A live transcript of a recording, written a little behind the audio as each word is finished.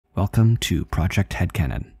Welcome to Project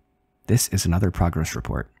Headcanon. This is another progress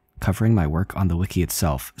report, covering my work on the wiki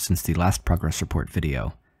itself since the last progress report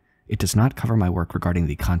video. It does not cover my work regarding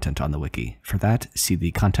the content on the wiki. For that, see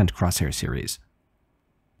the Content Crosshair series.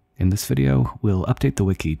 In this video, we'll update the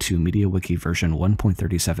wiki to MediaWiki version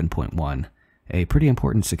 1.37.1, a pretty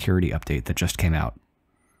important security update that just came out.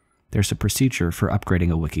 There's a procedure for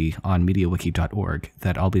upgrading a wiki on MediaWiki.org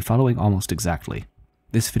that I'll be following almost exactly.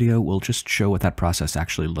 This video will just show what that process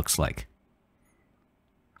actually looks like.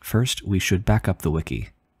 First, we should back up the wiki.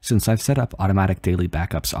 Since I've set up automatic daily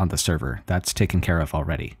backups on the server, that's taken care of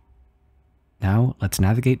already. Now, let's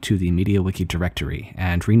navigate to the MediaWiki directory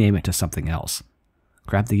and rename it to something else.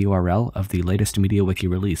 Grab the URL of the latest MediaWiki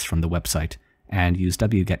release from the website and use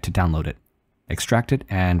wget to download it. Extract it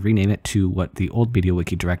and rename it to what the old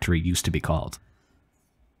MediaWiki directory used to be called.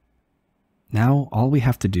 Now, all we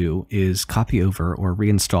have to do is copy over or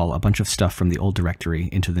reinstall a bunch of stuff from the old directory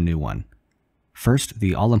into the new one. First,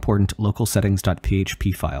 the all-important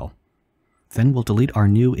LocalSettings.php file. Then we'll delete our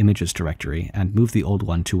new images directory and move the old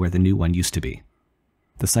one to where the new one used to be.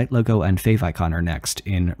 The site logo and favicon are next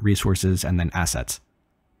in Resources and then Assets.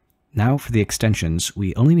 Now for the extensions,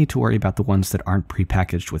 we only need to worry about the ones that aren't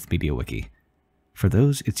prepackaged with MediaWiki. For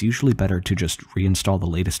those, it's usually better to just reinstall the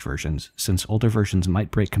latest versions, since older versions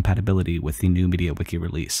might break compatibility with the new MediaWiki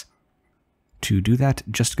release. To do that,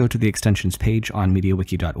 just go to the extensions page on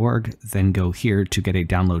MediaWiki.org, then go here to get a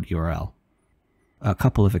download URL. A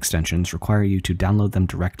couple of extensions require you to download them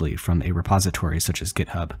directly from a repository such as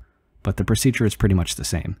GitHub, but the procedure is pretty much the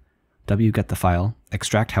same. Wget the file,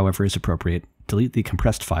 extract however is appropriate, delete the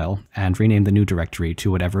compressed file, and rename the new directory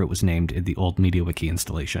to whatever it was named in the old MediaWiki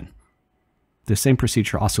installation. The same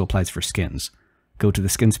procedure also applies for skins. Go to the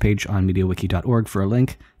skins page on MediaWiki.org for a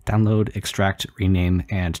link, download, extract, rename,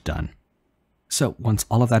 and done. So once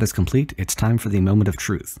all of that is complete, it's time for the moment of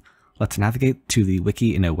truth. Let's navigate to the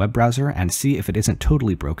wiki in a web browser and see if it isn't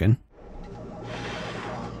totally broken.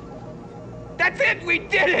 That's it! We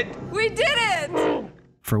did it! We did it!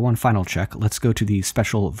 For one final check, let's go to the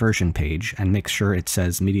special version page and make sure it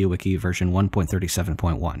says MediaWiki version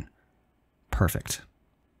 1.37.1. Perfect.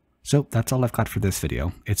 So that's all I've got for this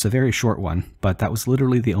video. It's a very short one, but that was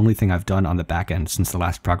literally the only thing I've done on the back end since the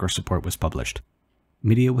last progress report was published.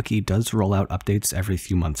 MediaWiki does roll out updates every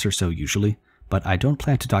few months or so usually, but I don't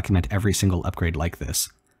plan to document every single upgrade like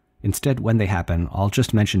this. Instead, when they happen, I'll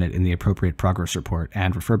just mention it in the appropriate progress report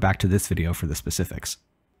and refer back to this video for the specifics.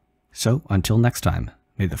 So, until next time,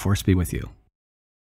 may the Force be with you.